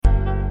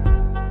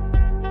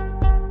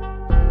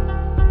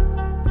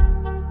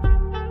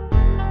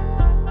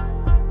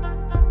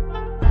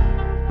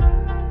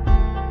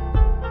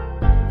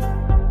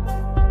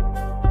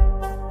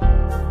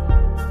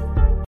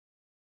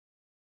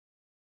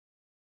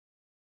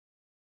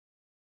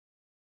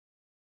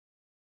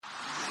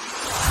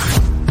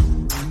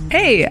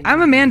Hey,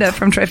 I'm Amanda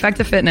from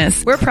Trifecta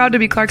Fitness. We're proud to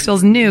be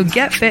Clarksville's new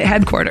Get Fit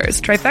headquarters.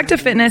 Trifecta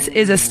Fitness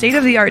is a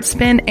state-of-the-art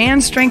spin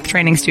and strength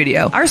training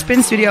studio. Our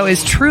spin studio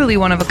is truly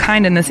one of a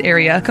kind in this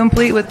area,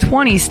 complete with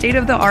 20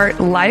 state-of-the-art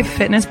live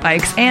fitness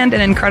bikes and an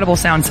incredible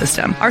sound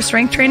system. Our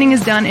strength training is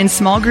done in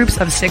small groups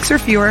of 6 or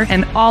fewer,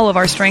 and all of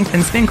our strength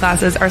and spin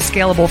classes are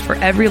scalable for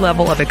every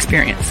level of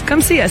experience. Come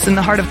see us in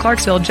the heart of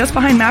Clarksville, just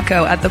behind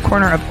MAPCO at the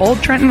corner of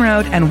Old Trenton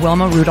Road and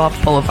Wilma Rudolph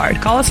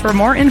Boulevard. Call us for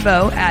more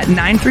info at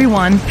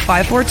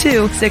 931-542-6265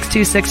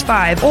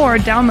 or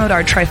download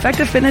our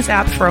Trifecta Fitness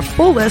app for a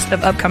full list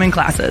of upcoming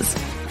classes.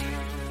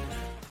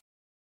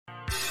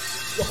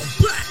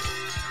 Welcome back.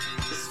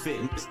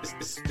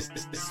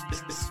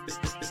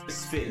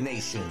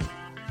 MisFitNation.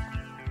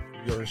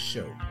 We are a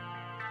show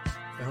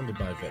founded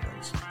by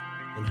veterans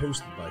and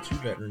hosted by 2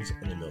 veterans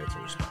and a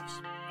military spouse.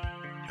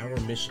 Our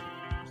mission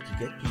is to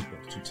get people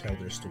to tell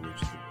their stories to the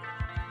world.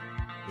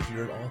 If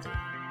you're an author,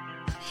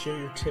 share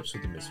your tips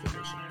with the Misfit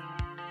Nation.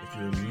 If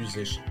you're a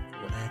musician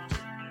or actor,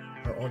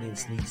 our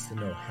audience needs to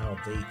know how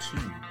they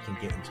too can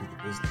get into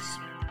the business.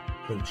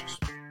 Coaches,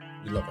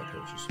 we love our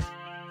coaches.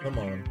 Come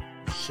on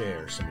and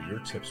share some of your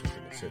tips with the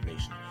Misfit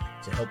Nation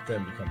to help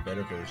them become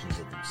better versions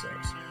of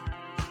themselves.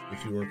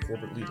 If you are a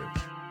corporate leader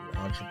or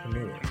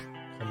entrepreneur,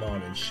 come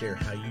on and share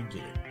how you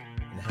did it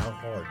and how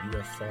hard you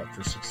have fought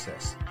for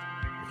success.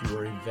 If you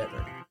are a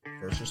veteran,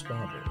 first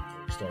responder,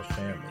 or star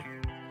family,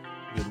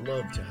 we would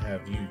love to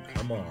have you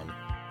come on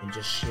and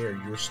just share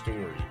your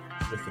story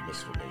with the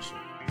Misfit Nation.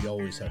 We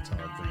always have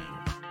time for you.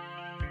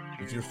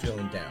 If you're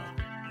feeling down,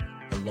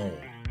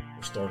 alone,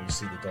 or starting to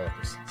see the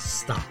darkness,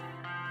 stop.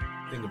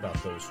 Think about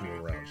those who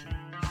are around you.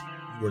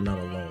 You are not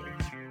alone.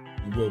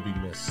 You will be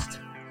missed.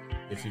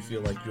 If you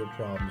feel like your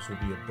problems will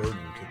be a burden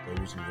to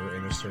those in your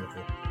inner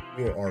circle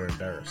or are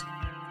embarrassed,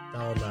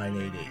 dial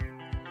 988.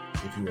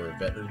 If you are a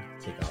veteran,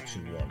 take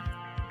option 1.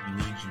 We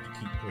need you to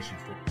keep pushing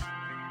forward.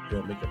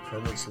 Don't make a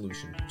permanent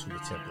solution to a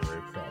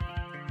temporary problem.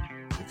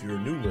 If you're a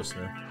new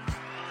listener,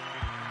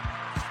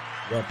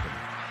 welcome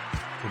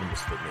to the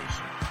Misfit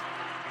Nation.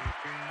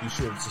 Be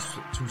sure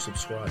to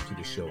subscribe to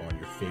the show on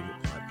your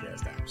favorite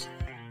podcast apps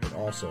and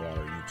also on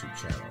our YouTube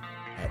channel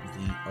at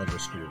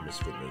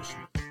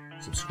 @_MisFitNation.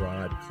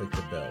 Subscribe, click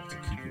the bell to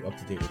keep you up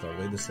to date with our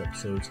latest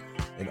episodes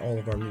and all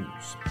of our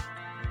news.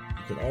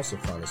 You can also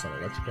find us on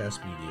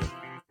Electrocast Media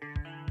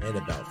and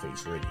About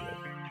Face Radio.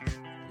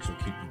 This will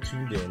keep you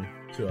tuned in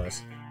to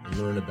us and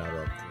learn about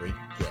our great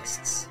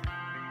guests.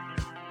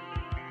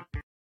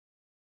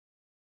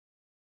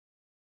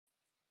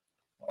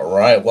 All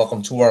right,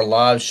 welcome to our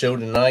live show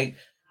tonight.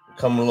 We're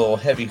coming a little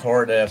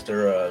heavy-hearted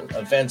after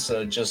events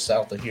just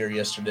south of here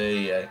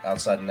yesterday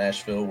outside of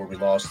Nashville, where we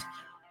lost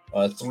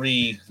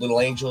 3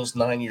 little angels,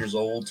 9 years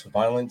old, to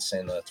violence,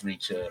 and 3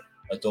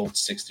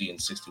 adults, 60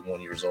 and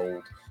 61 years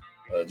old.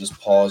 Just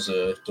pause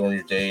during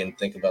your day and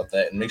think about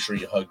that, and make sure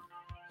you hug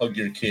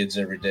your kids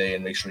every day,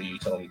 and make sure you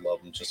tell them you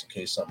love them just in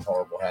case something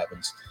horrible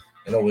happens,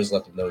 and always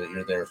let them know that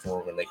you're there for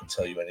them and they can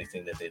tell you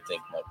anything that they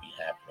think might be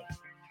happening.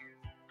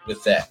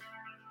 With that,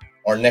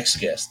 our next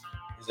guest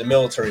is a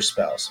military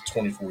spouse of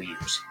 24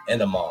 years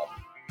and a mom.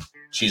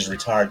 She's a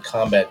retired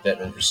combat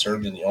veteran who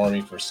served in the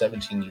Army for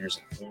 17 years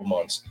and 4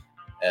 months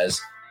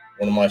as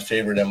one of my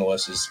favorite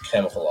MOS's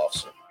chemical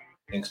officer,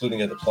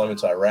 including a deployment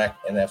to Iraq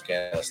and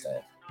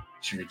Afghanistan.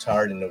 She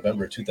retired in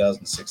November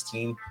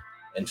 2016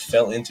 and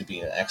fell into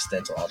being an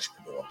accidental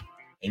entrepreneur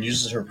and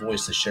uses her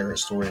voice to share her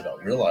story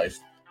about real life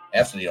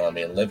after the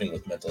Army and living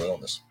with mental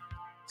illness.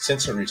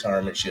 Since her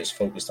retirement, she has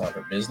focused on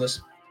her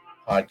business,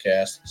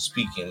 podcast,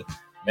 speaking,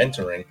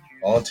 mentoring,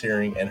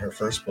 volunteering, and her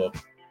first book,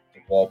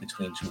 The Wall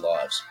Between Two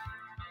Lives.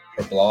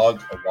 Her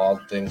blog, A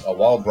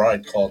Wild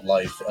Ride Called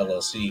Life,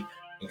 LLC,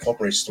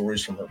 incorporates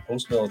stories from her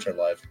post-military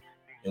life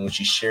in which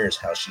she shares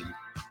how she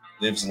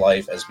lives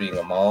life as being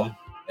a mom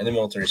and a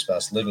military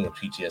spouse living with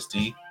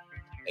PTSD,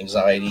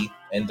 anxiety,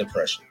 and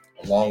depression.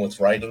 Along with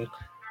writing,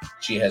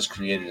 she has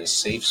created a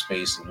safe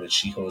space in which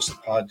she hosts a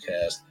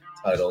podcast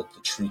titled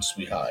The Truths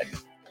We Hide.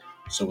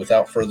 So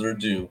without further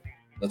ado,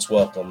 let's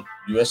welcome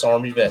U.S.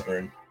 Army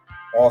veteran,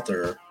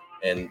 author,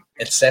 and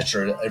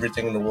etc.,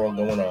 everything in the world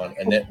going on,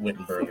 Annette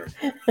Whittenberger.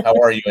 How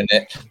are you,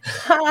 Annette?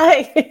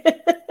 Hi.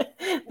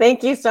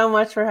 Thank you so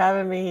much for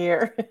having me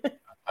here.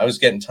 I was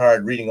getting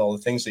tired reading all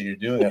the things that you're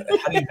doing.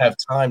 How do you have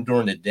time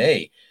during the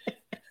day?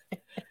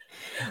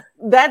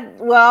 I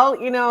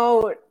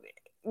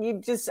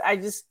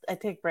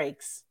take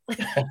breaks.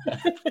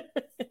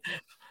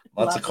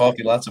 Lots of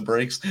coffee, lots of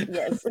breaks.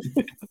 Yes.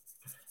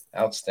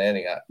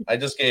 Outstanding. I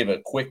just gave a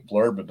quick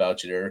blurb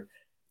about you there.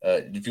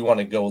 If you want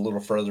to go a little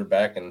further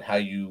back and how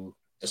you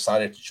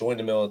decided to join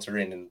the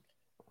military and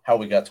how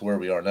we got to where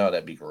we are now,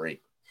 that'd be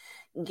great.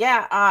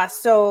 Yeah.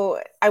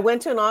 So I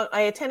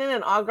attended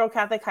an all-girl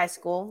Catholic high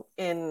school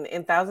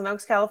in Thousand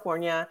Oaks,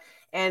 California.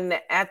 And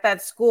at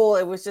that school,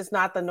 it was just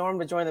not the norm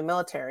to join the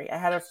military. I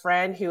had a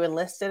friend who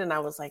enlisted and I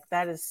was like,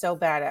 that is so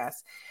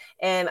badass.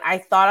 And I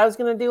thought I was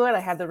going to do it. I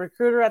had the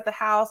recruiter at the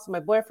house.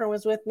 My boyfriend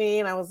was with me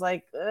and I was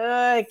like,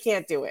 I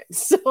can't do it.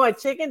 So I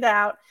chickened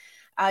out.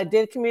 I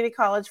did community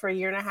college for a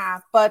year and a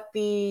half, but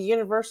the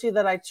university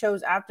that I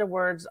chose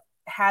afterwards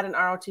had an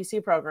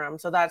ROTC program.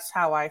 So that's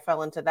how I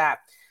fell into that.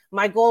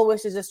 My goal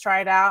was to just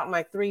try it out. I'm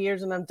like 3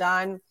 years and I'm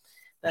done.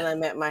 Then I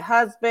met my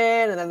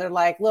husband, and then they're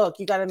like, look,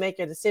 you got to make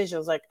a decision. I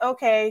was like,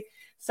 okay.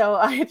 So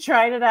I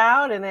tried it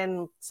out, and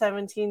then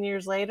 17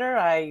 years later,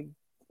 I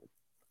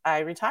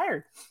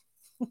retired.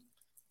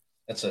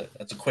 That's a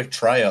quick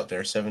tryout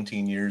there.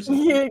 17 years.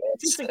 Yeah,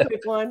 just a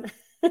quick one.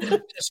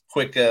 Just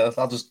quick.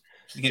 I'll just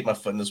get my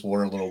foot in this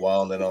water a little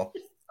while, and then I'll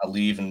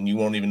leave, and you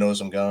won't even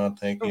notice I'm gone.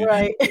 Thank you.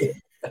 Right.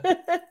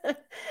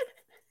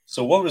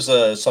 So what was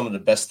some of the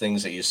best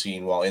things that you've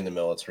seen while in the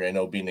military? I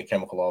know being a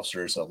chemical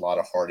officer is a lot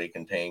of heartache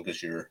and pain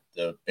because you're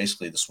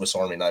basically the Swiss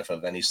Army knife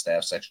of any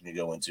staff section you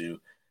go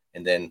into.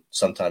 And then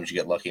sometimes you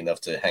get lucky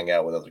enough to hang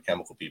out with other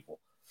chemical people.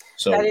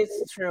 So that is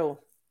true.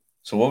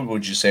 So what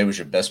would you say was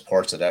your best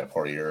parts of that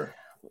part of your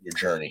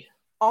journey?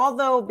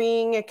 Although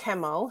being a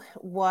chemo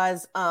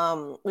was,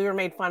 we were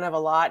made fun of a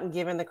lot and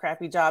given the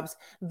crappy jobs,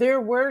 there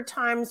were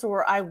times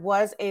where I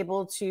was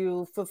able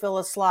to fulfill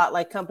a slot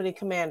like company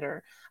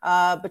commander,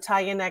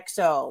 battalion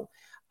XO.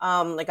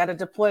 I got to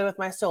deploy with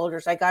my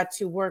soldiers. I got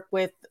to work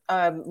with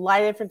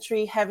light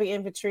infantry, heavy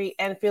infantry,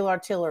 and field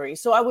artillery.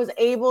 So I was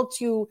able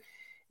to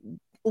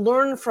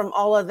learn from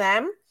all of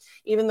them,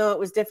 even though it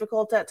was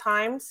difficult at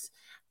times.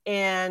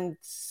 And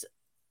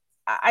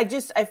I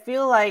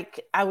feel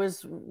like I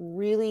was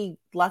really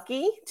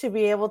lucky to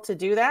be able to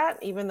do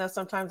that, even though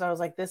sometimes I was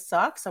like, this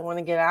sucks, I want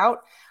to get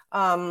out.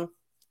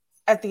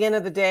 At the end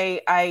of the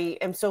day, I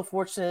am so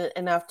fortunate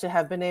enough to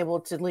have been able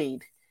to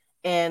lead,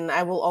 and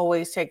I will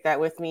always take that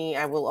with me.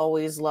 I will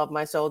always love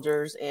my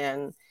soldiers,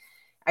 and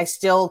I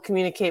still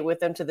communicate with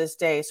them to this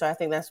day. So I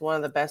think that's one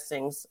of the best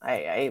things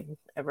I've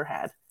ever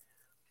had.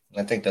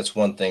 I think that's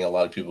one thing a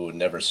lot of people who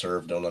never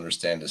serve don't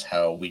understand is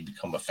how we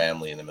become a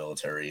family in the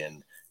military,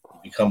 and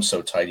become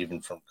so tight, even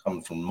from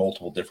coming from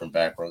multiple different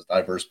backgrounds,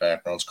 diverse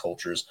backgrounds,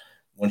 cultures.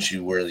 Once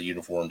you wear the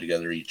uniform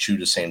together, you chew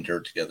the same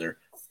dirt together,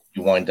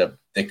 you wind up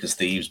thick as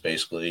thieves,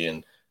 basically.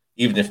 And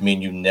even if me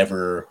and you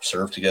never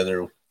served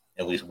together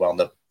and we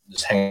wound up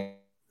just hanging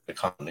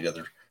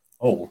together,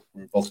 oh,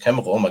 we're both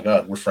chemical. Oh my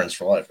God, we're friends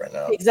for life right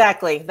now.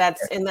 Exactly.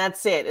 That's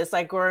it. It's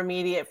like we're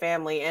immediate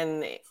family.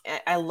 And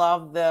I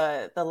love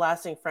the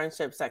lasting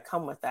friendships that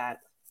come with that.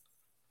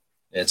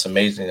 It's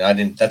amazing.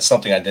 That's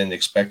something I didn't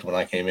expect when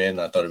I came in.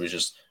 I thought it was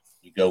just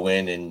you go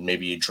in and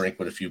maybe you drink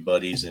with a few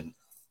buddies, and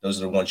those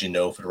are the ones you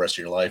know for the rest of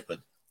your life. But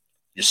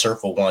your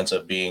circle winds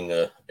up being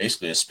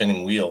basically a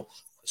spinning wheel.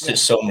 It's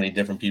just so many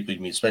different people you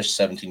meet, especially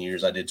 17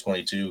 years. I did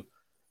 22.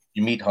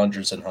 You meet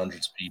hundreds and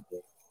hundreds of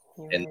people,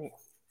 and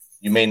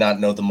you may not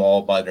know them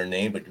all by their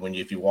name, but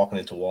if you're walking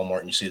into Walmart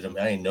and you see them,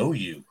 I know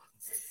you.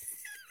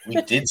 We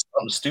did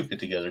something stupid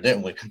together,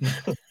 didn't we?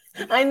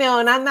 I know,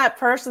 and I'm that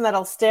person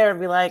that'll stare and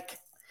be like,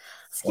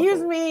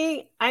 excuse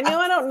me, I know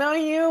I don't know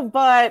you,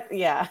 but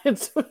yeah,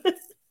 it's.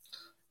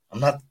 I'm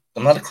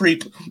not a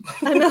creep.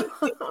 I know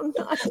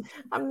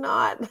I'm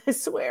not. I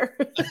swear.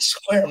 I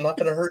swear I'm not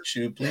going to hurt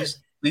you. Please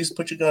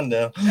put your gun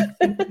down.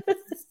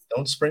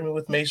 Don't spray me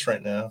with mace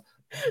right now.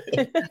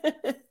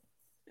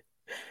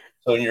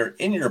 So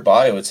in your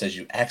bio, it says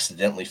you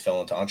accidentally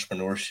fell into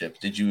entrepreneurship.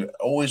 Did you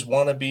always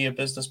want to be a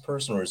business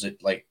person, or is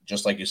it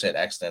just like you said,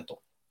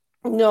 accidental?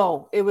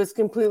 No, it was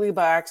completely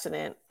by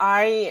accident.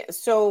 I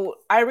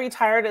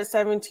retired at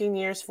 17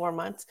 years, 4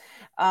 months,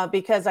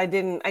 because I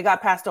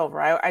got passed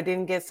over. I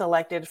didn't get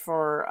selected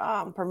for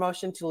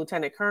promotion to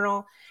lieutenant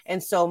colonel.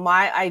 And so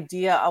my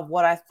idea of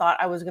what I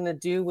thought I was going to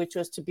do, which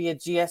was to be a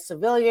GS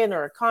civilian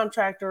or a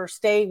contractor,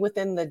 stay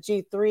within the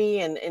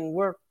G3 and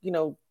work,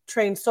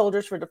 train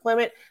soldiers for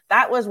deployment.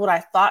 That was what I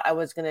thought I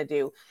was going to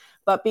do.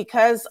 But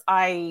because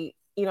I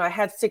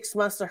had 6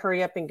 months to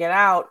hurry up and get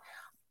out,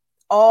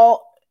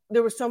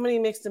 there were so many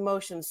mixed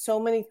emotions, so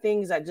many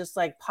things that just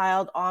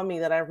piled on me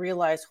that I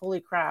realized, holy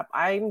crap,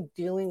 I'm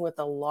dealing with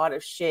a lot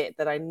of shit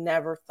that I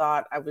never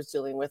thought I was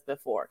dealing with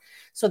before.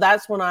 So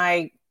that's when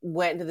I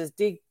went into this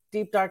deep,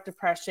 deep, dark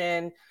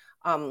depression,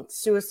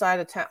 suicide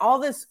attempt, all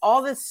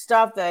this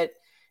stuff that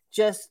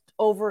just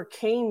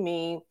overcame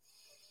me.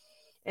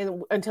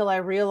 And until I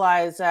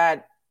realized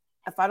that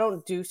if I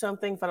don't do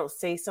something, if I don't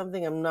say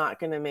something, I'm not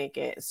going to make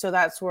it. So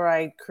that's where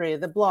I created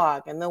the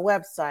blog and the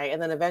website.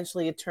 And then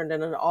eventually it turned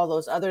into all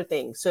those other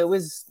things. So it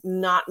was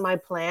not my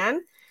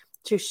plan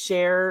to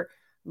share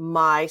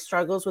my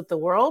struggles with the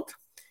world.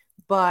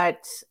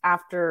 But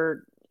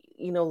after,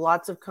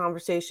 lots of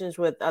conversations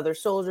with other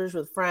soldiers,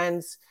 with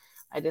friends,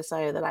 I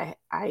decided that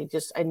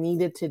I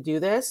needed to do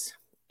this.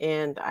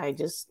 And I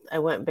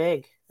went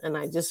big and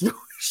I just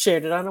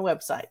shared it on a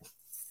website.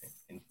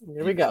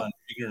 There we go.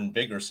 Bigger and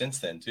bigger since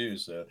then too.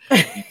 So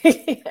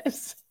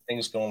yes,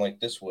 things going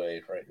this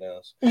way right now.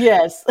 So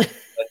yes, I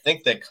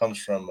think that comes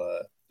from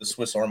the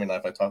Swiss Army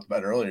knife I talked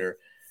about earlier.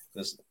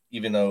 Because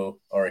even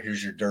though, all right,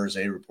 here's your DERS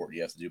A report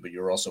you have to do, but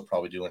you're also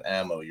probably doing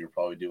ammo. You're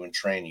probably doing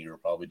training. You're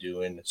probably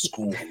doing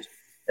schools.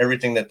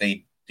 Everything that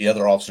the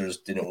other officers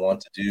didn't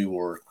want to do,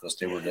 or because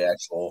they were the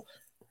actual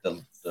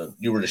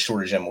you were the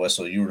shortage MOS,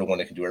 so you were the one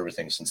that could do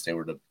everything since they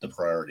were the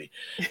priority.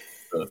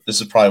 So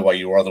this is probably why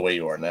you are the way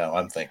you are now,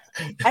 I'm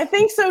thinking. I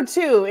think so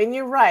too, and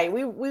you're right.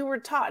 We were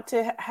taught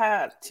to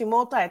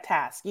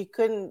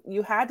multitask.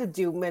 You had to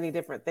do many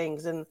different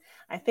things, and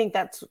I think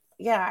that's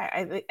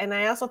and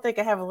I also think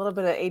I have a little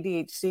bit of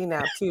ADHD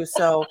now too.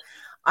 So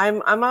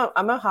I'm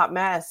a hot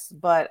mess,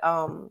 but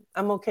I'm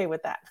okay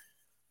with that.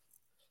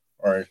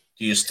 Or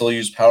do you still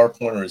use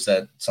PowerPoint, or is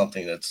that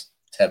something that's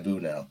taboo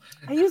now?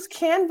 I use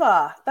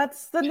Canva.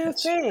 That's the new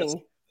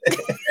thing.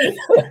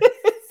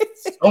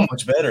 So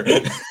much better.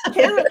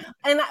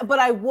 But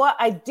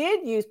I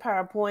did use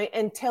PowerPoint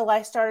until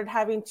I started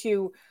having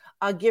to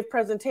give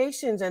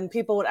presentations, and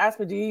people would ask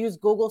me, "Do you use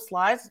Google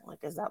Slides?" I'm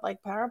like, is that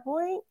like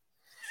PowerPoint?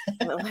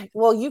 And I'm like,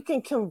 well, you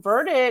can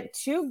convert it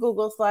to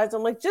Google Slides.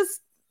 I'm like,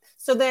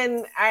 so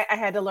then I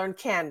had to learn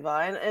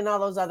Canva and all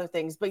those other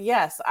things. But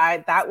yes,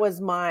 that was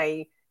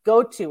my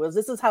go-to.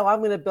 This is how I'm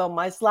going to build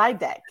my slide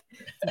deck.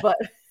 But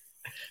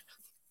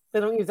they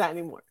don't use that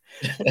anymore.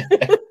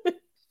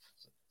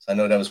 I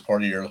know that was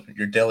part of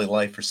your daily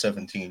life for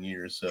 17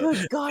 years. So.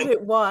 Good God,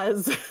 it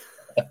was.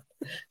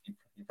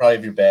 You probably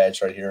have your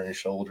badge right here on your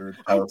shoulder.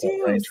 I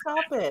do.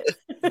 Stop it.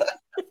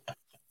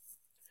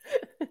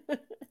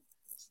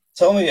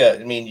 Tell me,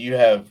 I mean, you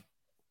have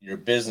your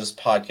business,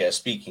 podcast,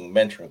 speaking,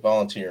 mentoring,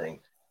 volunteering.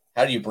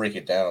 How do you break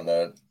it down?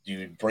 Do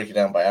you break it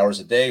down by hours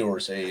a day, or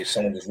say if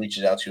someone just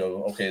reaches out to you,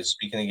 okay, it's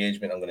speaking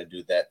engagement, I'm going to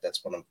do that.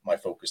 That's one of my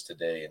focus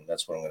today, and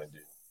that's what I'm going to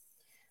do.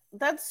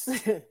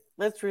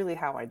 That's really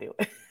how I do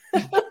it.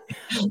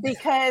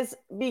 because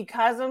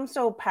I'm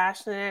so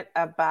passionate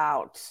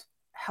about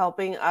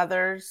helping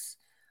others,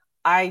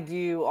 I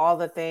do all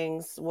the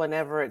things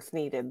whenever it's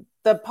needed.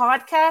 The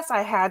podcast,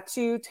 I had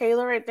to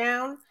tailor it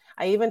down.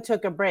 I even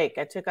took a break.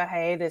 I took a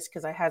hiatus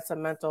because I had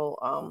some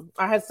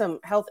I had some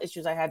health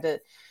issues I had to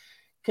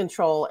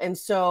control. And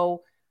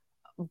so,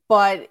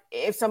 but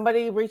if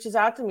somebody reaches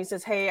out to me and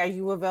says, "Hey, are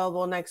you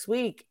available next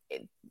week?"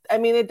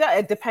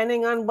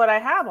 Depending on what I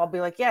have, I'll be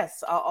like,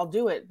 yes, I'll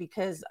do it,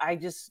 because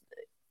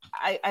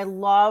I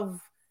love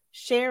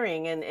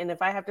sharing. And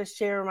if I have to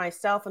share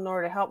myself in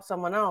order to help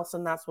someone else,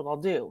 then that's what I'll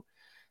do.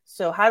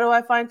 So how do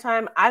I find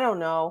time? I don't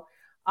know.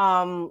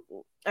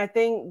 I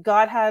think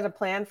God had a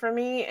plan for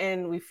me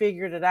and we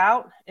figured it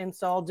out. And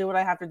so I'll do what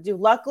I have to do.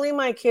 Luckily,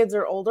 my kids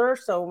are older,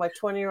 so my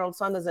 20-year-old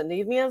son doesn't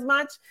need me as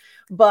much,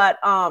 but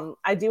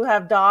I do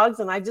have dogs,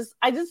 and I just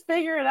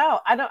figure it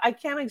out. I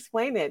can't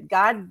explain it.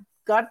 God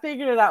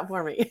figured it out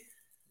for me.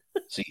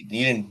 So you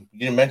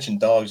didn't mention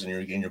dogs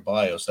in your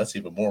bio, so that's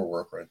even more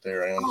work right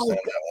there. I understand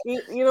that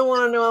one. You don't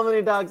want to know how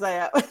many dogs I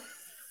have.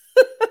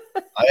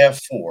 I have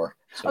 4.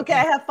 So okay,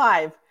 I have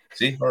 5.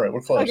 See, all right, we're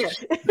close.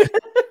 Okay.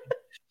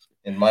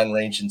 And mine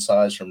range in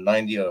size from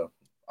 90,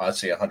 I'd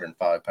say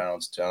 105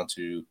 pounds down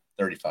to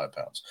 35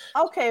 pounds.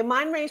 Okay,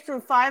 mine range from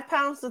 5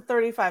 pounds to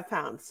 35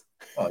 pounds.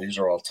 Oh, these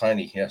are all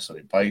tiny. Yeah, so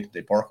they bite,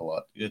 they bark a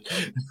lot. Good.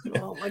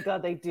 Oh my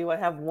God, they do. I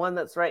have one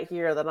that's right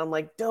here that I'm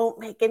like, don't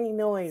make any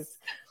noise.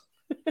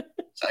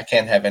 So I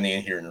can't have any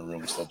in here in the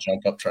room. So they'll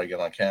jump up, try to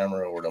get on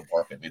camera, or they'll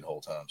bark at me the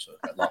whole time. So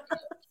I lock them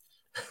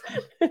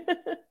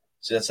up.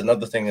 So that's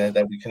another thing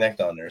that we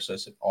connect on there. So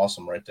it's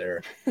awesome right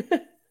there.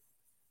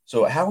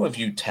 So how have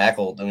you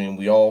tackled, I mean,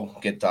 we all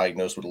get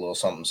diagnosed with a little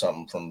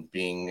something from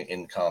being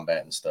in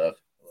combat and stuff,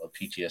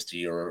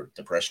 PTSD or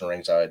depression or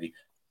anxiety.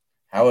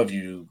 How have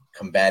you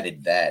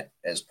combated that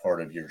as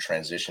part of your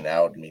transition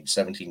out? I mean,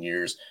 17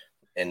 years,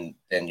 and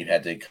then you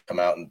had to come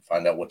out and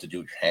find out what to do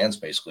with your hands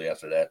basically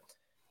after that.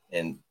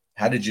 And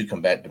how did you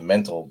combat the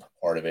mental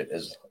part of it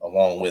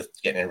along with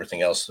getting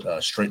everything else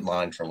straight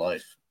line for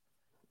life?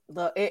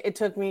 It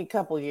took me a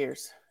couple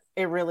years.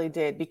 It really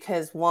did,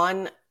 because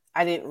one,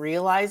 I didn't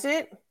realize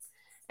it.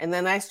 And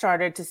then I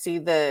started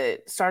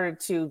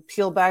to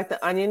peel back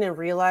the onion and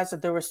realize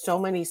that there were so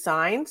many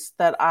signs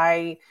that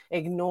I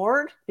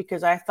ignored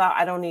because I thought,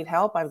 I don't need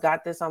help. I've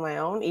got this on my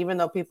own. Even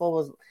though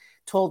people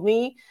told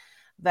me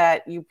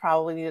that you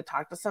probably need to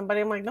talk to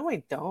somebody. I'm like, no,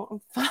 I don't.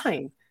 I'm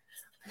fine.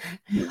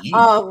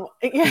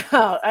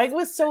 I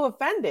was so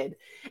offended.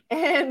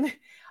 And,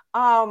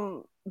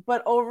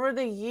 but over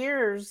the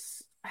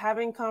years,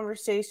 having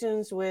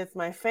conversations with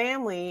my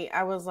family,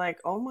 I was like,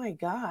 oh my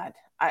God,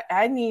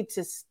 I need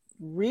to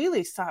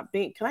really stop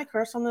being, can I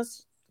curse on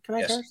this? Can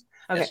I curse?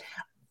 Okay. Yes.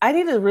 I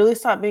need to really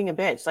stop being a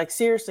bitch. Like,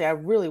 seriously, I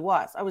really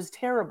was. I was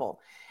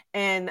terrible.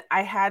 And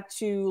I had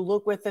to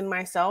look within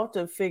myself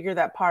to figure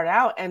that part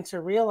out and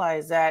to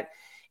realize that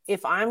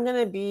if I'm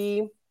going to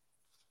be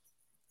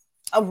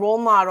a role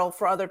model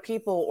for other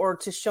people, or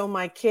to show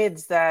my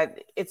kids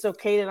that it's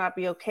okay to not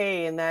be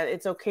okay and that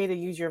it's okay to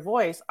use your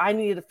voice, I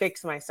needed to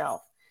fix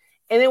myself.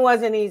 And it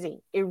wasn't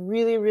easy. It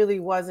really, really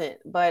wasn't.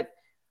 But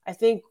I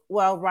think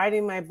while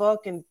writing my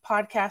book and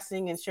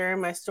podcasting and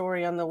sharing my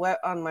story on the web,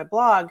 on my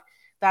blog,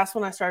 that's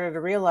when I started to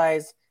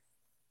realize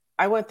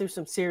I went through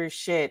some serious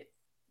shit,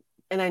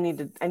 and I need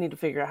to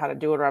figure out how to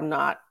do it, or I'm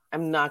not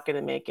going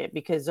to make it,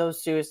 because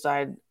those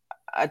suicide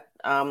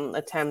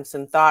attempts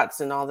and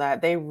thoughts and all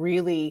that, they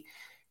really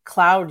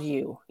cloud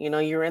you. You know,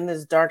 you're in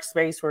this dark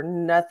space where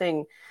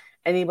nothing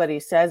anybody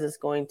says is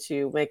going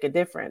to make a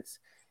difference.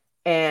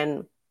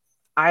 And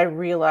I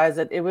realized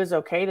that it was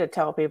okay to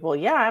tell people,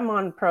 yeah, I'm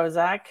on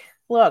Prozac.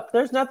 Look,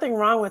 there's nothing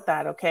wrong with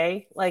that.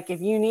 Okay. Like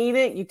if you need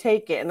it, you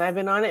take it. And I've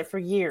been on it for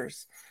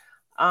years.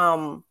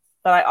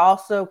 But I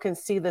also can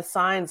see the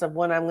signs of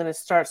when I'm going to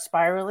start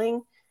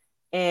spiraling,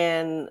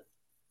 and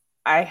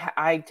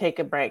I take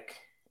a break,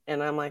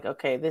 and I'm like,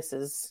 okay,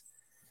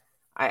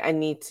 I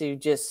need to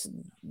just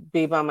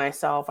be by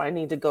myself. I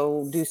need to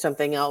go do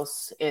something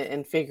else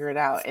and figure it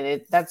out.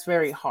 And that's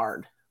very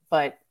hard,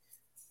 but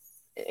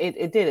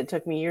it did. It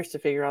took me years to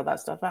figure all that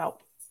stuff out.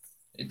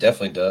 It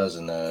definitely does.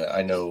 And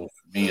I know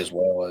me as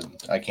well.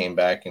 I came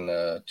back in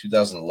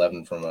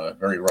 2011 from a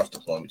very rough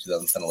deployment,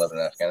 2010-11 in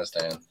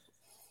Afghanistan.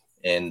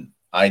 And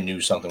I knew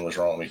something was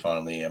wrong with me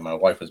finally. And my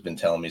wife has been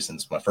telling me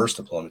since my first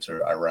deployment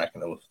to Iraq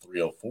in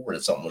 03, 04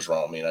 that something was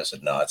wrong with me. And I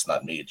said, no, it's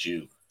not me. It's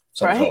you.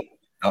 Something's wrong.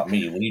 Not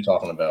me. What are you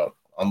talking about?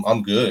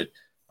 I'm good.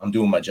 I'm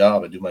doing my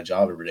job. I do my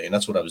job every day. And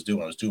that's what I was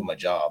doing. I was doing my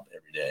job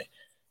every day.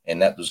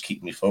 And that was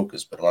keeping me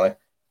focused. But when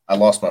I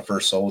lost my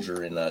first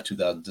soldier in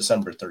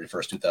December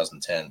 31st,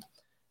 2010.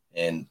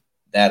 And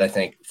that, I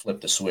think,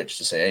 flipped the switch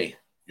to say, hey,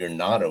 you're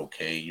not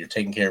okay. You're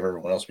taking care of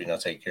everyone else, but you're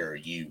not taking care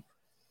of you.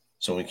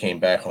 So when we came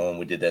back home,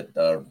 we did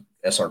that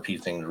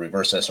SRP thing, the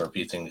reverse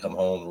SRP thing, to come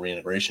home,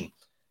 reintegration.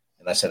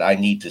 And I said, I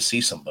need to see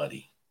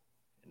somebody.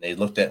 And they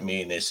looked at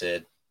me and they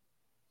said,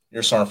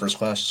 you're a sergeant first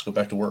class, just go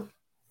back to work.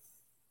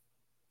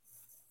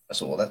 I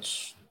said, well,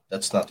 that's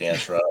not the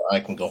answer I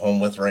can go home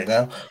with right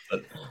now.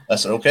 But I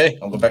said, okay,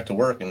 I'll go back to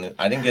work. And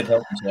I didn't get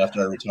help until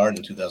after I retired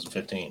in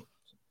 2015.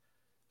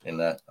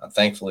 And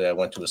thankfully, I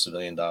went to a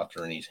civilian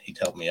doctor, and he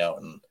helped me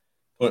out and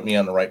put me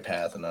on the right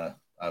path. And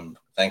I'm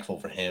thankful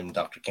for him.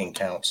 Dr. King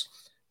Counts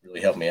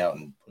really helped me out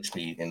and pushed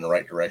me in the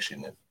right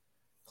direction. It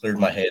cleared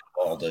my head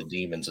of all the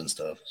demons and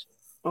stuff.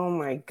 Oh,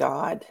 my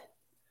God.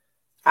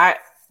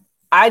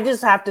 I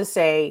just have to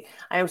say,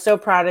 I am so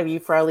proud of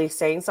you for at least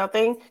saying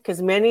something, because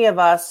many of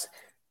us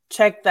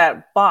check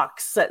that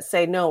box that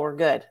say, no, we're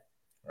good.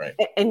 Right.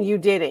 And you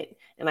did it.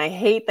 And I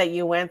hate that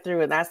you went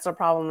through it. That's the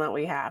problem that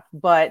we have.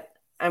 But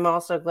I'm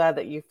also glad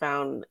that you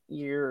found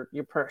your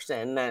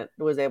person that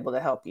was able to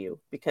help you,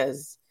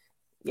 because,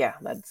 yeah,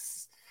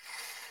 that's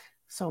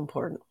so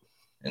important.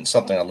 And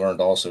something I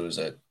learned also is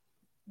that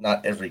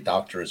not every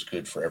doctor is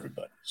good for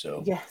everybody.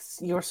 So yes,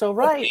 you're so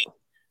right.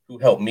 Who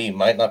helped me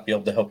might not be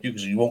able to help you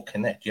because you won't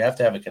connect. You have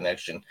to have a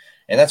connection.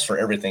 And that's for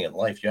everything in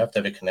life. You have to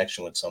have a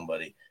connection with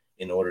somebody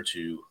in order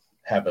to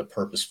have a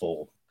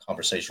purposeful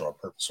conversation or a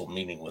purposeful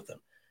meaning with them.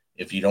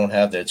 If you don't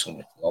have that, it's going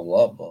to be blah,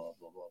 blah, blah,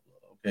 blah, blah,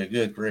 blah. Okay,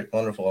 good, great,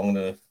 wonderful. I'm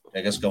going to,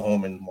 I guess, go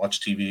home and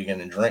watch TV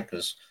again and drink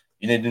because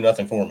you didn't do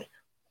nothing for me.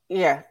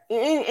 Yeah,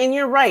 and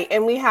you're right.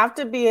 And we have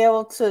to be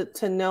able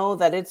to know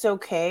that it's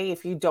okay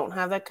if you don't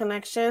have that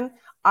connection.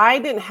 I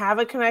didn't have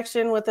a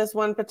connection with this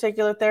one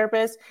particular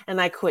therapist,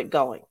 and I quit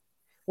going,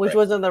 which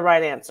wasn't the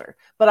right answer.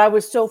 But I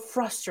was so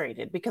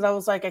frustrated because I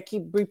was like, I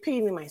keep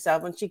repeating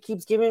myself, and she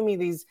keeps giving me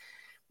these,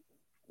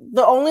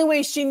 the only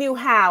way she knew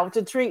how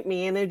to treat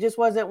me, and it just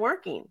wasn't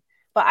working.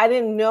 But I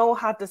didn't know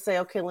how to say,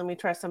 okay, let me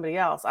try somebody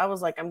else. I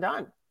was like, I'm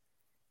done.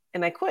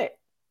 And I quit.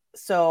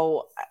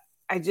 So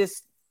I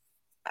just,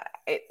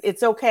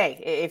 it's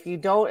okay.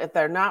 If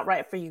they're not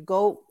right for you,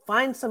 go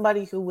find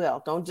somebody who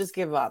will. Don't just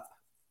give up.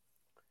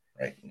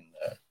 Right. And,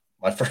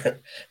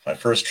 my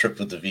first trip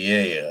with the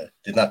VA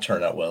did not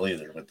turn out well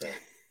either with the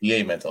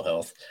VA mental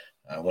health.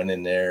 I went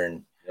in there,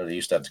 and they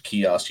used to have the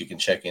kiosk you can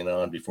check in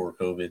on before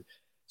COVID.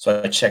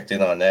 So I checked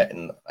in on that,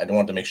 and I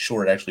wanted to make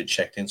sure it actually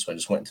checked in. So I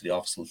just went into the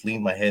office,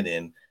 leaned my head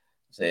in,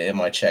 say, am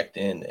I checked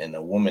in? And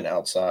a woman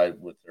outside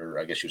with her,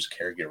 I guess she was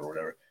a caregiver or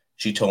whatever,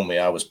 she told me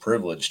I was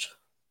privileged.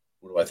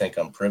 What do I think?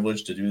 I'm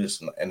privileged to do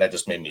this? And that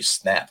just made me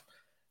snap.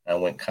 I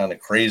went kind of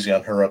crazy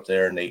on her up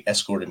there, and they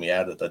escorted me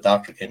out. The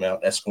doctor came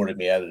out, escorted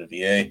me out of the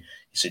VA.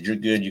 He said, you're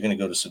good. You're going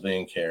to go to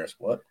civilian care. I said,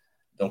 what?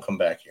 Don't come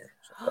back here.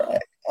 I said, all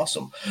right,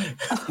 awesome.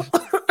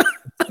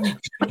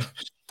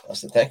 I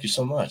said, thank you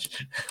so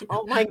much.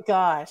 Oh, my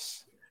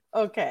gosh.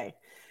 Okay.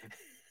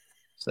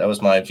 So that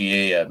was my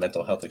VA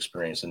mental health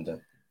experience. And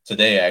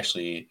today,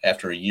 actually,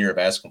 after a year of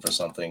asking for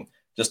something,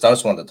 I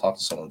just wanted to talk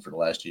to someone for the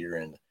last year,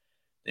 and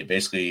they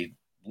basically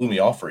blew me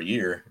off for a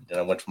year. Then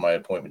I went for my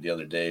appointment the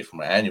other day for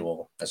my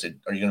annual. I said,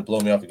 are you going to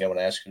blow me off again when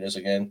I ask you this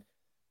again?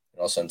 And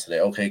all of a sudden today,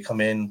 okay, come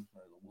in.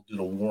 We'll do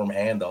the warm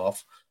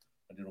handoff.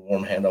 I did a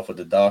warm handoff with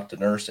the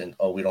nurse, and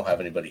we don't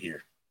have anybody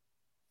here.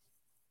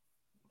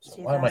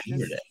 So why am I here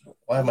then?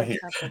 Why am I here?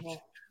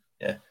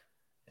 Yeah.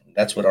 And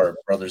that's what our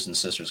brothers and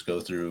sisters go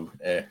through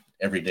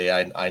every day.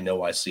 I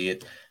know, I see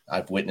it.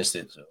 I've witnessed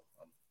it. So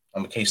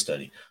I'm a case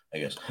study, I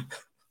guess.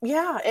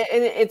 Yeah,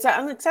 and it's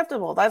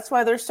unacceptable. That's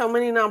why there's so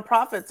many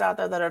nonprofits out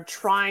there that are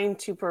trying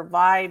to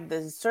provide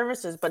these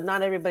services, but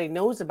not everybody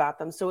knows about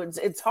them. So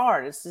it's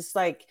hard. It's just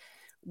like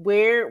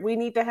where we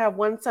need to have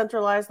one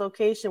centralized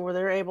location where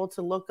they're able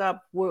to look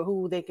up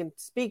who they can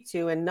speak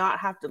to and not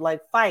have to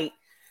like fight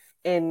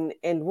and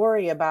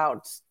worry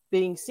about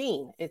being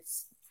seen.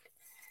 It's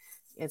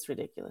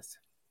ridiculous.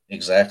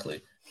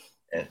 Exactly.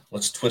 And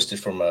let's twist it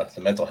from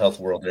the mental health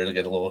world there to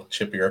get a little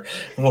chippier.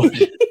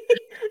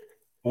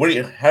 Where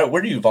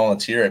do you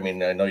volunteer? I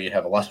mean, I know you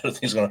have a lot of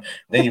things going on.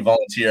 Then you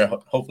volunteer.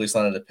 Hopefully, it's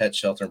not at a pet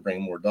shelter and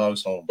bring more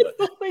dogs home. But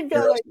Oh my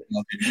God,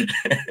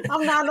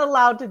 I'm not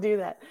allowed to do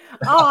that.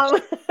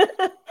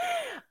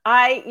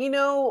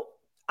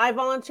 I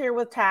volunteer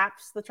with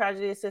TAPS, the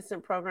Tragedy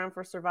Assistant Program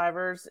for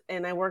Survivors,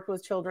 and I worked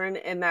with children,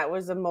 and that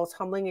was the most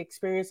humbling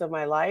experience of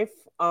my life.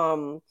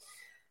 And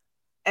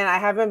I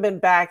haven't been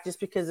back just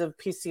because of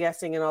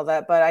PCSing and all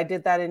that, but I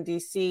did that in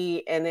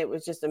DC, and it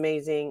was just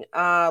amazing.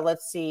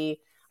 Let's see.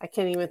 I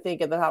can't even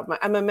think of the top of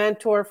I'm a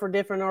mentor for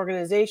different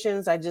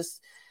organizations. I just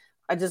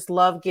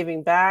love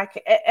giving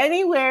back.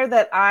 Anywhere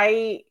that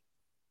I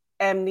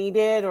am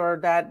needed or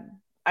that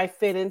I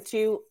fit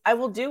into, I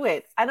will do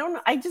it. I don't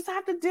know. I just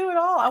have to do it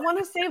all. I want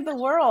to save the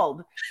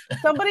world.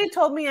 Somebody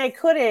told me I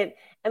couldn't,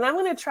 and I'm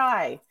going to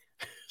try.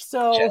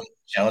 So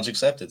challenge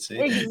accepted. See,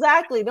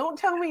 exactly. Don't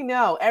tell me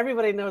no.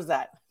 Everybody knows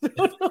that.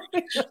 Don't tell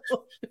me no.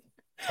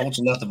 Told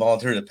you not to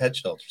volunteer at a pet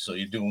shelter, so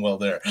you're doing well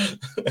there.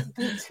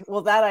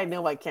 Well, that I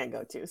know I can't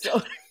go to.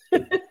 So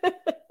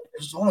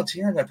just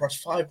volunteering. I brought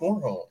 5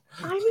 more home.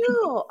 I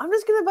know. I'm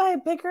just gonna buy a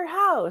bigger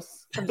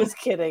house. I'm just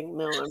kidding.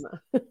 No, I'm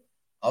not.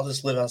 I'll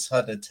just live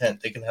outside in a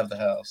tent. They can have the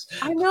house.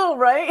 I know,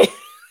 right?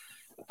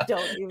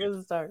 Don't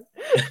even start.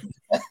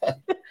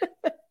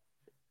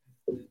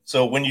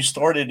 So when you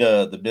started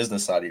the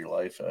business side of your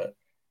life,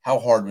 how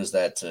hard was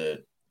that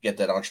to get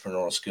that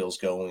entrepreneurial skills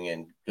going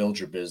and build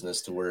your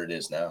business to where it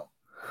is now?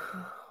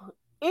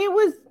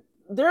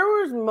 There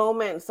was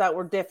moments that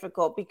were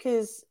difficult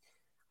because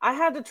I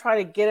had to try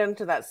to get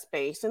into that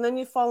space, and then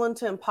you fall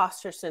into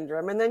imposter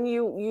syndrome, and then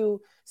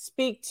you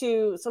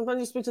sometimes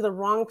you speak to the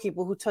wrong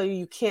people who tell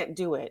you can't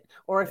do it,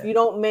 or if you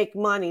don't make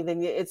money,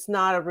 then it's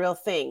not a real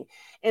thing.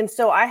 And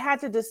so I had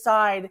to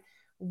decide,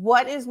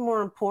 what is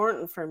more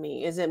important for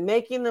me? Is it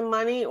making the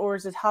money, or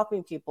is it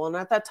helping people? And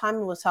at that time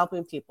it was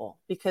helping people,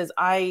 because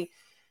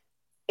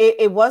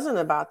it wasn't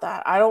about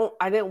that.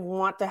 I didn't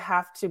want to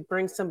have to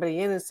bring somebody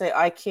in and say,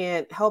 I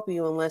can't help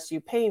you unless you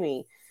pay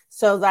me.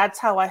 So that's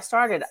how I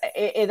started.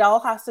 It all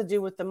has to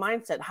do with the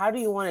mindset. How do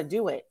you want to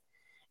do it?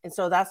 And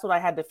so that's what I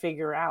had to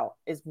figure out,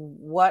 is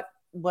what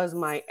was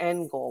my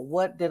end goal?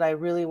 What did I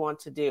really want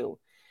to do?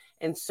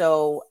 And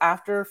so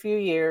after a few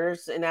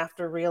years, and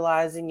after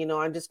realizing,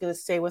 I'm just going to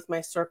stay with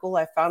my circle,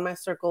 I found my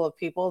circle of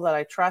people that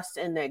I trust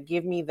and that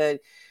give me the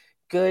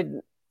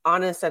good,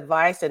 honest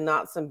advice and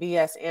not some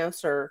BS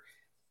answer.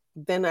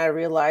 Then I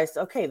realized,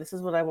 okay, this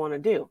is what I want to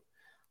do.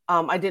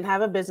 I didn't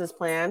have a business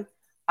plan.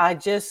 I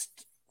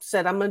just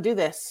said, I'm going to do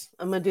this.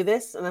 I'm going to do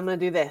this, and I'm going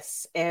to do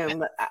this.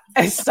 And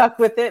I stuck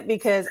with it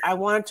because I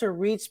wanted to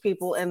reach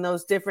people in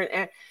those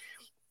different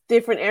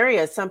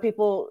areas. Some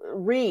people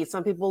read,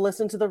 some people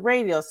listen to the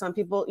radio, some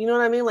people, you know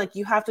what I mean? Like,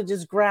 you have to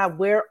just grab,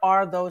 where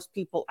are those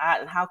people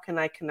at and how can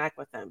I connect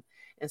with them?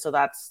 And so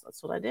that's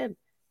what I did.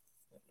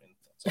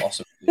 That's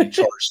awesome. You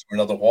charged for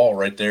another wall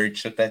right there. You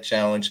took that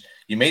challenge.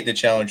 You made the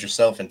challenge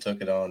yourself and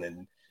took it on,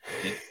 and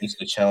it's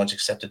the challenge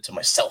accepted to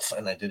myself,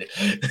 and I did it.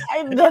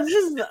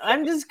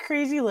 I'm just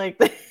crazy like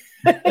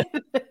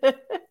that.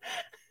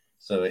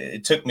 So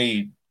it took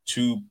me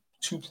two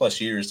plus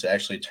years to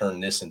actually turn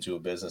this into a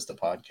business, the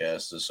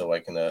podcast, so I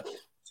can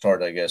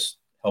start, I guess,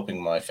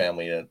 helping my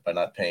family by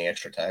not paying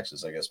extra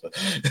taxes, I guess. But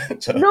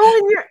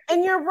no,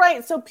 and you're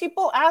right. So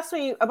people ask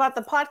me about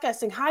the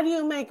podcasting. How do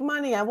you make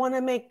money? I want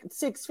to make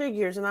 6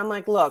 figures, and I'm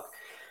like, look,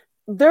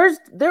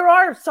 there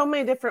are so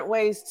many different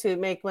ways to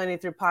make money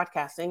through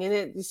podcasting,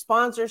 and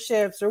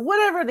sponsorships or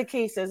whatever the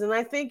case is. And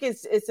I think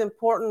it's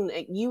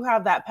important you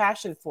have that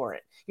passion for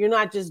it. You're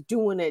not just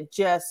doing it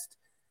just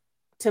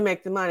to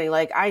make the money.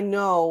 Like, I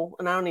know,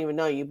 and I don't even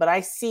know you, but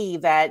I see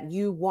that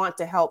you want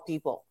to help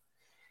people,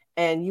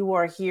 and you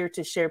are here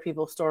to share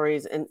people's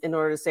stories in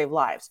order to save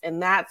lives.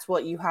 And that's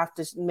what you have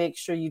to make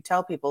sure you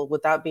tell people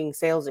without being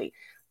salesy.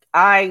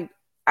 I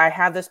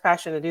have this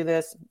passion to do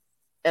this,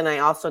 and I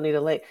also need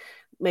to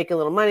make a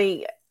little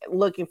money,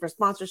 looking for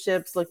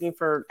sponsorships, looking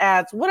for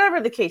ads, whatever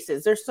the case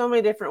is. There's so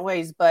many different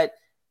ways, but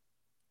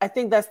I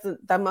think that's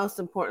the most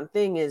important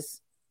thing,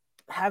 is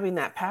having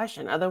that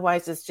passion.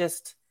 Otherwise, it's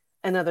just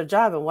another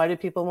job. And why do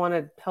people want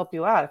to help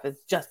you out if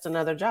it's just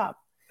another job?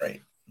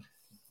 Right.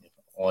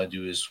 All I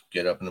do is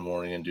get up in the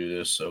morning and do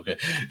this. Okay.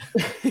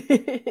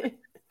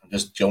 I'm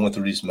just going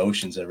through these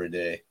motions every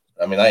day.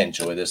 I mean, I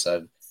enjoy this.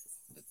 I've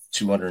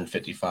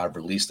 255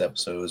 released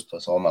episodes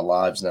plus all my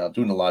lives now.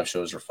 Doing the live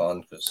shows are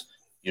fun because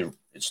you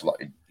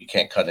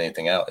can't cut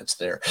anything out. It's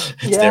there.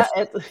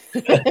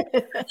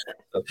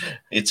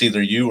 It's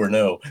either you or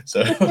no.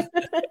 So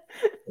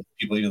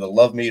people either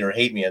love me or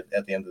hate me at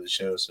the end of the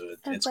show. So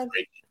it's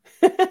great.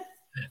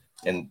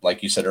 And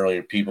like you said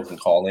earlier, people can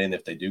call in.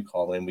 If they do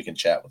call in, we can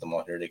chat with them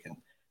on here.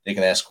 They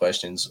can ask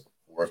questions,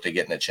 or if they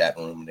get in a chat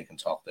room, they can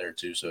talk there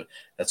too. So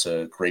that's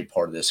a great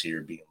part of this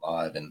here, being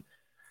live and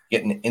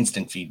getting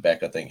instant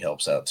feedback. I think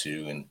helps out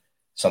too. And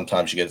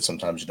sometimes you get it,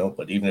 sometimes you don't.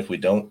 But even if we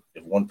don't,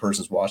 if one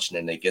person's watching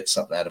and they get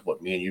something out of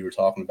what me and you were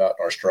talking about,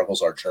 our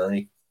struggles, our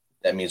journey,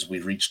 that means we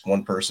reached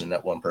one person, and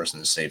that one person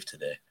is safe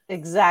today.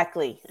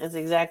 Exactly. That's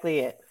exactly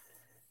it.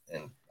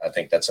 And I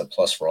think that's a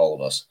plus for all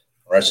of us.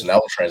 All right, so now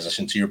we'll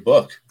transition to your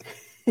book.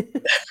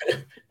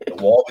 The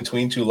Wall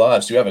Between Two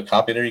Lives. Do you have a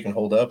copy there you can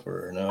hold up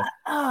or no?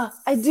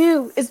 I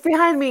do. It's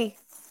behind me.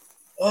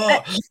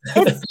 Oh,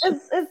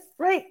 It's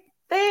right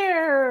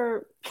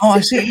there.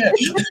 I see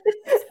it.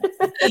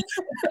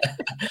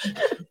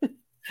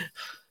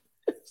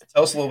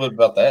 Tell us a little bit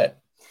about that.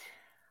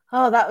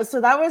 Oh, that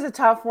was a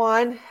tough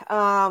one.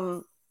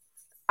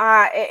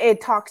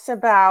 It talks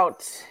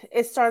about,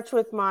 it starts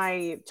with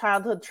my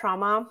childhood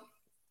trauma,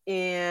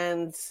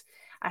 and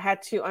I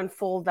had to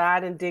unfold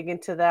that and dig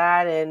into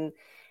that,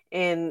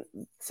 and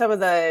some of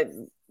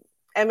the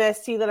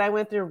MST that I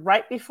went through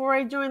right before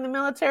I joined the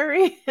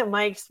military,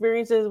 my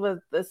experiences with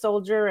a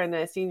soldier and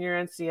a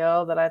senior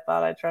NCO that I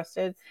thought I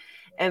trusted,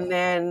 and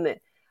then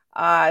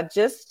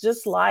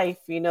just life,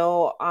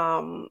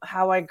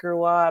 how I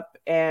grew up,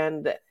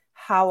 and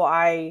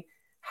how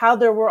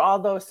there were all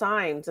those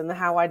signs, and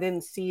how I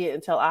didn't see it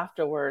until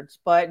afterwards.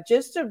 But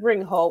just to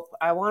bring hope,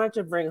 I wanted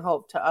to bring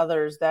hope to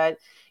others that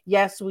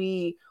yes,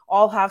 we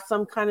all have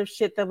some kind of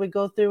shit that we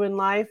go through in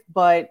life,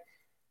 but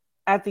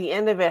at the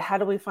end of it, how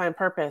do we find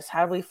purpose?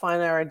 How do we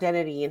find our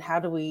identity? And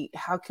how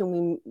can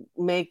we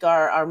make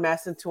our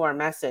mess into our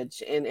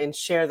message and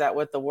share that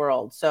with the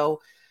world? So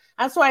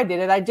that's why I did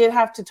it. I did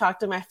have to talk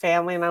to my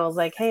family, and I was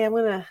like, hey, I'm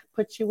going to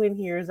put you in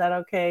here. Is that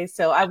okay?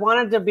 So I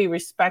wanted to be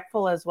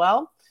respectful as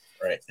well.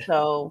 Right.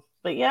 So,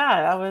 but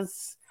yeah,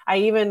 I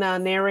even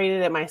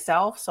narrated it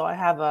myself. So I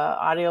have an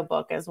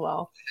audiobook as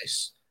well.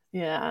 Nice.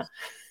 Yeah.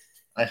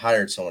 I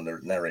hired someone to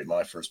narrate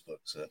my first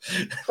book. So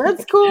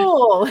that's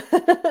cool.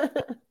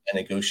 I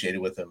negotiated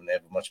with them, and they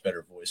have a much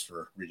better voice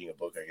for reading a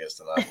book, I guess,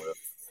 than I would.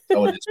 I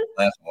would just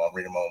laugh while I'm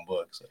reading my own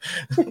book. So.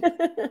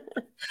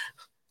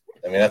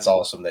 I mean, that's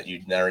awesome that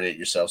you narrate it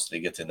yourself, so they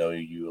get to know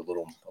you a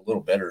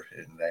little better,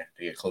 and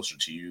they get closer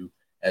to you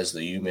as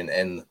the human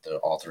and the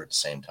author at the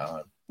same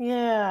time.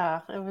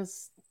 Yeah, it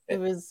was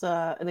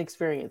an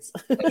experience.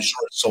 I'm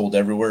sure it's sold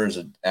everywhere. Is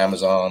it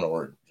Amazon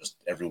or just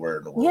everywhere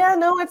in the world? Yeah,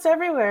 no, it's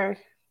everywhere.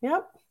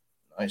 Yep.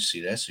 I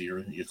see that. So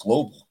you're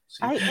global.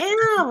 See? I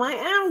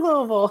am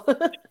global.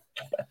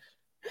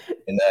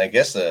 And I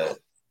guess the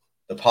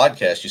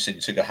podcast, you said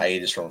you took a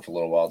hiatus from it for a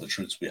little while. The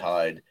Truths We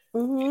Hide.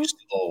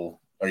 Mm-hmm.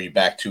 Are you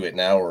back to it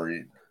now, or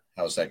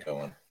how's that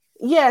going?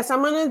 Yes,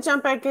 I'm going to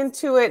jump back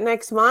into it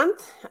next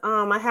month.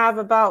 I have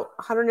about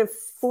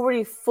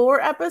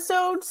 144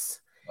 episodes.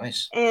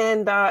 Nice.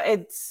 And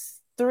it's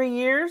 3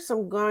 years.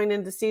 I'm going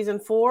into season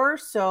 4.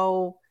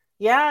 So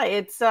yeah,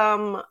 it's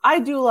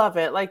I do love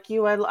it. Like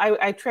you,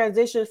 I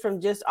transitioned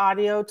from just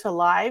audio to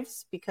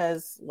lives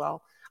because,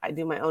 well, I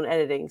do my own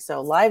editing,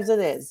 so lives it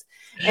is.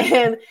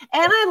 And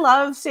I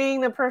love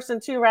seeing the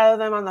person too,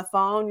 rather than on the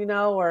phone,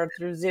 or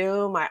through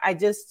Zoom. I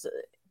just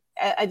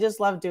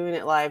love doing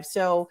it live.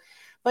 So,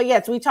 but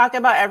yes, we talk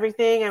about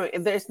everything. I mean,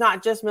 it's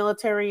not just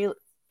military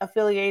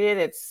affiliated,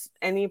 it's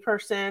any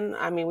person.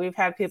 I mean, we've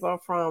had people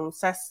from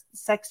sex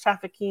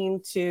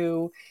trafficking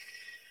to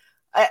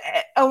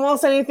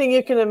almost anything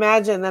you can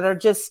imagine, that are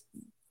just,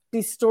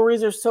 these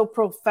stories are so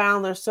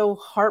profound, they're so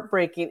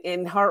heartbreaking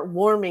and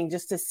heartwarming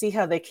just to see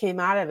how they came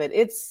out of it.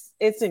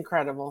 It's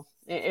incredible.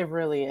 It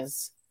really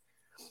is.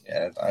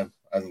 Yeah, I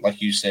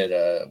like you said,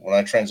 when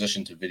I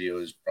transitioned to video,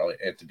 it was probably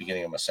at the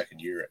beginning of my second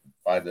year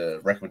by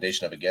the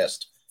recommendation of a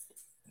guest.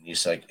 And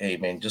he's like, hey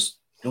man, just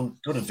go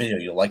to video,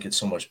 you'll like it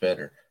so much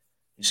better.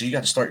 So you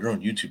got to start your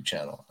own YouTube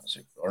channel. I was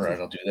like, all right,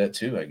 I'll do that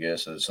too, I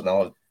guess. So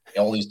now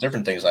all these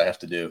different things I have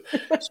to do. So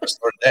I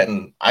started that,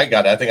 and I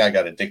think I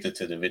got addicted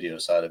to the video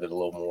side of it a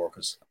little more,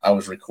 because I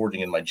was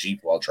recording in my Jeep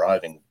while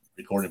driving,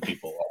 recording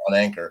people on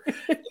Anchor.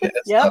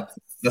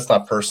 That's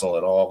not personal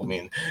at all. I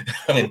mean,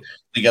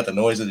 you got the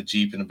noise of the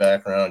Jeep in the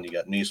background. You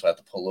got me, so I have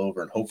to pull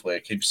over, and hopefully I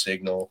keep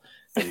signal.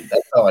 And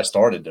that's how I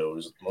started, though. It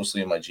was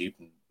mostly in my Jeep.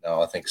 And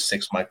now I think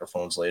 6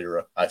 microphones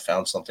later, I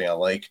found something I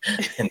like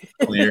and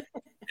clear.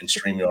 And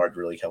StreamYard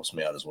really helps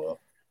me out as well.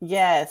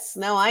 Yes.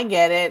 No, I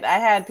get it. I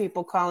had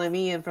people calling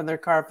me in from their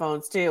car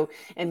phones too,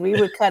 and we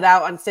would cut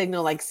out on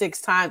signal like 6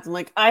 times. I'm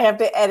like, I have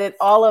to edit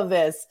all of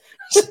this.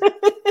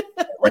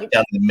 Right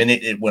down the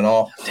minute it went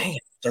off. Dang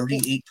it,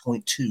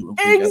 38.2.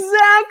 Okay,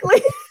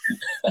 exactly.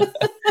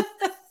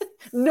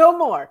 No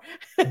more.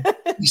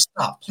 Please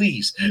stop,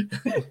 please.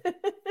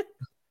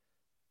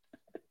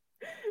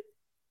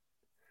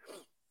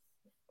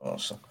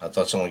 Awesome. I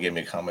thought someone gave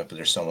me a comment, but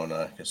there's someone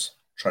I guess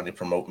trying to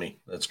promote me.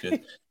 That's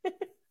good.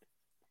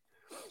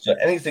 So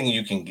anything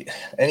you can get,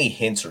 any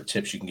hints or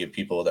tips you can give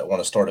people that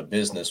want to start a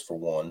business, for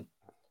one,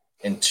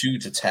 and 2,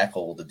 to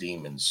tackle the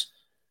demons.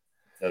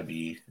 That would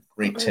be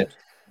great tips,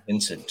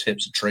 hints and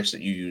tips and tricks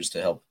that you use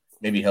to help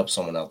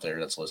someone out there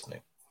that's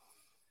listening.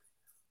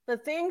 The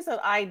things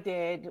that I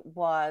did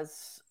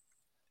was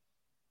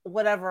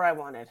whatever I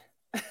wanted.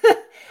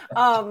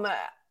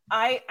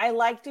 I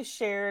like to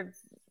share,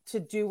 to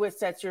do what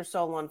sets your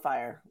soul on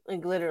fire.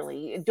 Like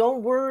literally,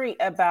 don't worry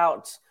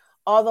about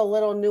all the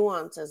little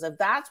nuances. If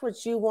that's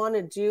what you want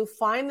to do,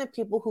 find the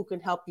people who can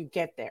help you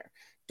get there.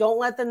 Don't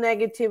let the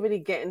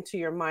negativity get into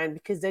your mind,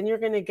 because then you're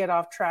going to get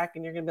off track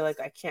and you're going to be like,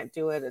 I can't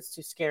do it. It's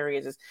too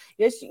scary.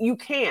 Yes, you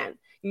can.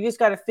 You just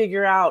got to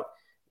figure out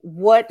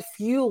what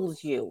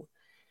fuels you.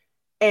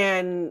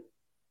 And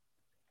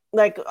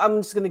like,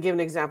 I'm just going to give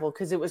an example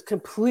because it was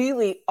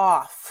completely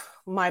off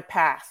my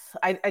path.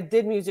 I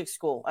did music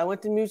school. I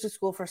went to music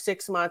school for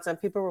 6 months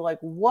and people were like,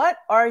 what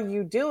are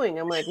you doing?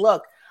 I'm like,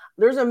 look,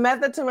 there's a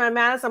method to my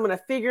madness. I'm going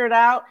to figure it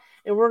out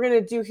and we're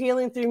going to do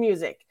healing through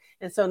music.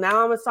 And so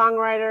now I'm a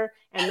songwriter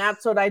and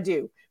that's what I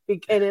do.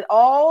 And it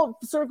all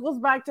circles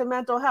back to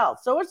mental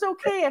health. So it's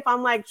okay if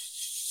I'm like,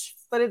 shh,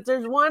 but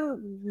there's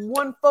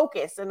one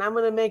focus and I'm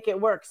going to make it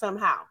work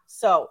somehow.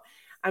 So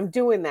I'm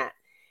doing that.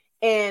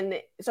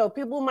 And so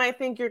people might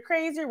think you're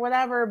crazy or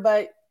whatever,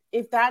 but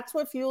if that's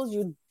what fuels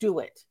you, do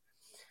it.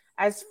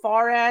 As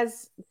far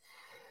as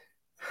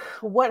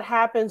what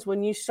happens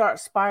when you start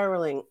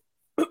spiraling,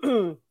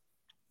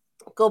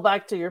 go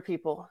back to your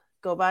people.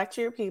 Go back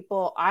to your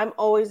people. I'm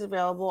always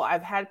available.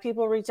 I've had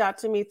people reach out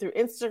to me through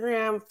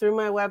Instagram, through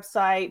my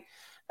website,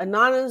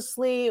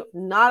 anonymously,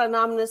 not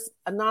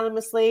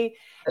anonymously,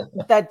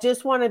 that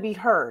just want to be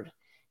heard.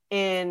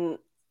 And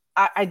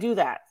I do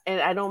that,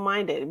 and I don't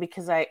mind it,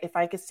 because if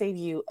I could save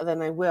you,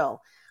 then I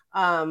will.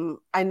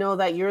 I know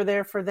that you're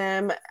there for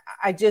them.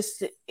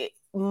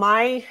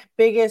 My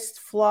biggest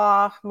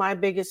flaw, my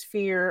biggest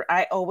fear,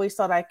 I always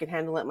thought I could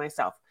handle it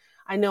myself.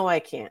 I know I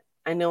can't.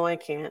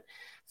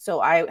 So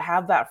I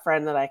have that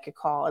friend that I could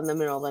call in the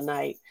middle of the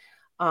night.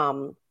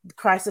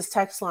 Crisis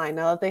text line.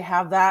 Now that they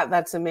have that,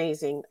 that's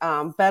amazing.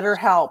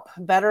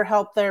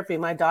 BetterHelp therapy.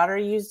 My daughter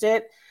used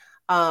it.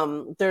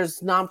 There's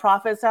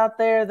nonprofits out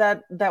there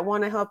that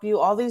want to help you.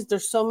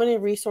 There's so many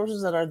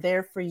resources that are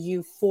there for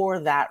you for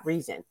that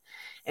reason.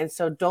 And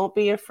so don't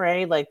be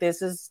afraid.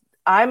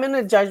 I'm in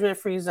a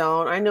judgment-free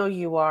zone. I know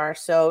you are.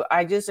 So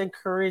I just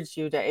encourage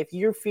you to, if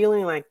you're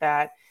feeling like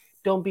that,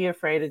 don't be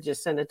afraid to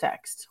just send a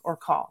text or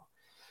call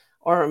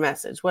or a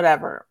message,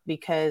 whatever,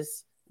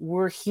 because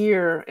we're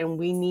here and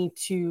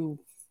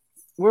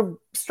we're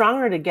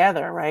stronger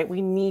together, right?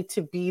 We need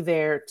to be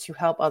there to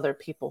help other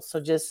people.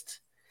 So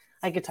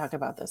I could talk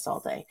about this all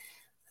day.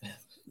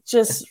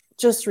 Just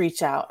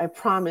reach out. I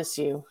promise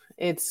you,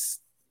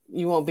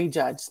 you won't be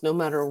judged no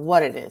matter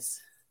what it is.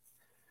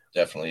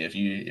 Definitely.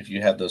 If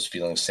you have those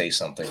feelings, say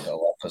something.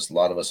 Because a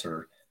lot of us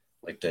are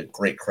like the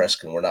great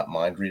Kreskin. We're not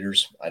mind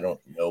readers. I don't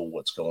know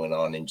what's going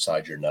on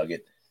inside your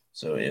nugget.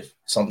 So if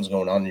something's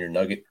going on in your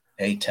nugget,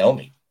 hey, tell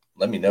me.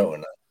 Let me know.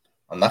 And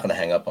I'm not going to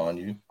hang up on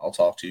you. I'll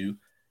talk to you.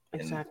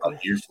 Exactly. And I'm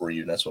here for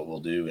you. And that's what we'll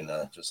do. And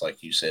just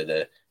like you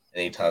said,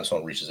 anytime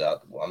someone reaches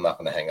out, well, I'm not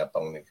going to hang up.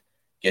 I'm going to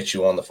get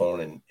you on the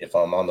phone. And if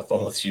I'm on the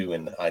phone with you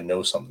and I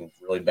know something's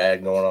really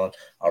bad going on,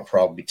 I'll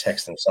probably be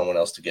texting someone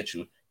else to get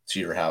you to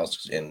your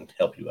house and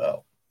help you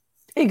out.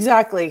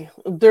 Exactly.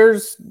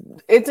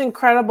 It's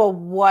incredible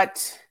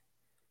what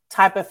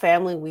type of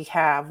family we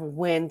have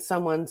when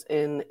someone's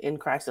in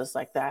crisis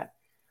like that.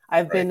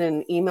 I've been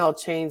in email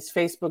chains,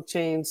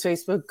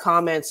 Facebook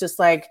comments, just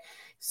like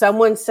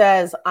someone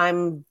says,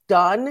 I'm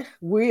done.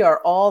 We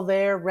are all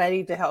there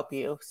ready to help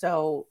you.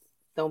 So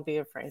don't be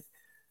afraid.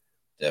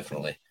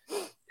 Definitely.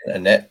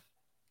 Annette,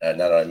 now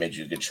that I made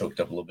you get choked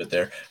up a little bit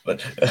there,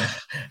 but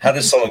how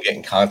does someone get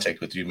in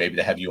contact with you, maybe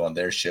to have you on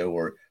their show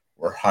or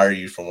hire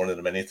you for one of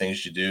the many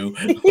things you do?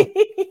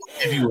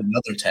 Give you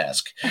another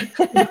task.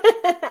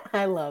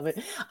 I love it.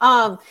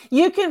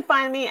 You can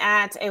find me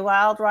at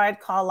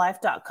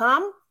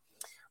awildridecalllife.com,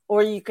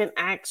 or you can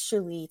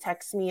actually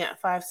text me at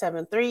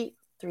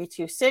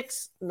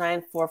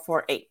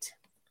 573-326-9448.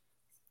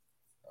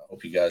 I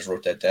hope you guys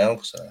wrote that down,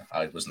 because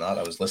I was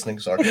listening.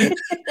 Sorry.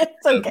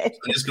 It's okay.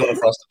 I'm just going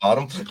across the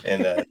bottom,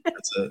 and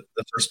that's the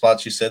first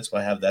spot you said, so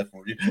I have that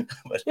for you.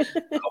 But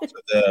I'll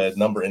put the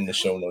number in the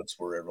show notes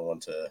for everyone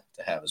to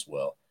have as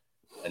well.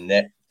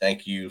 Annette,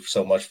 thank you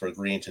so much for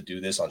agreeing to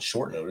do this on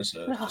short notice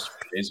just a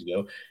few days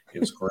ago. It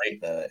was great.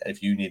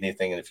 If you need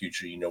anything in the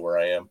future, you know where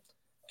I am.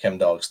 Chem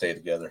Dogs stay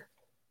together.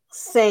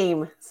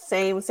 Same.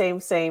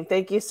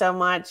 Thank you so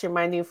much. You're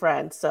my new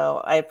friend,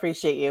 so I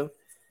appreciate you.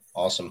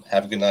 Awesome.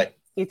 Have a good night.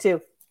 You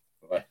too.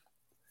 Bye-bye.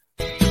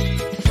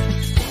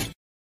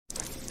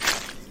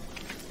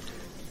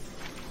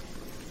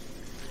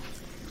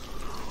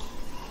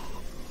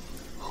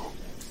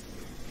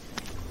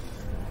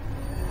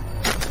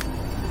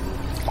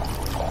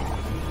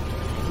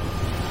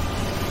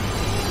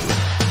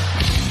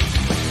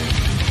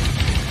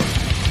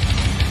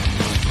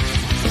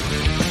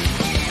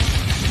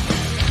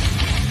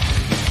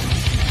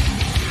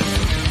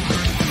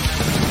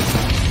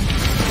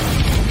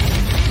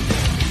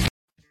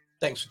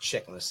 Thanks for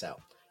checking us out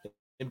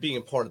and being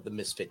a part of the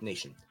Misfit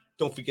Nation.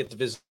 Don't forget to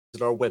visit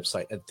our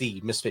website at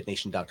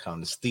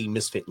themisfitnation.com. It's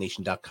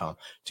themisfitnation.com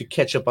to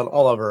catch up on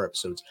all of our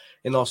episodes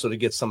and also to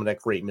get some of that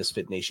great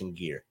Misfit Nation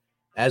gear.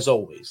 As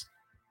always,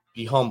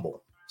 be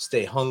humble,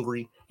 stay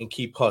hungry, and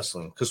keep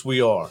hustling, because we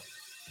are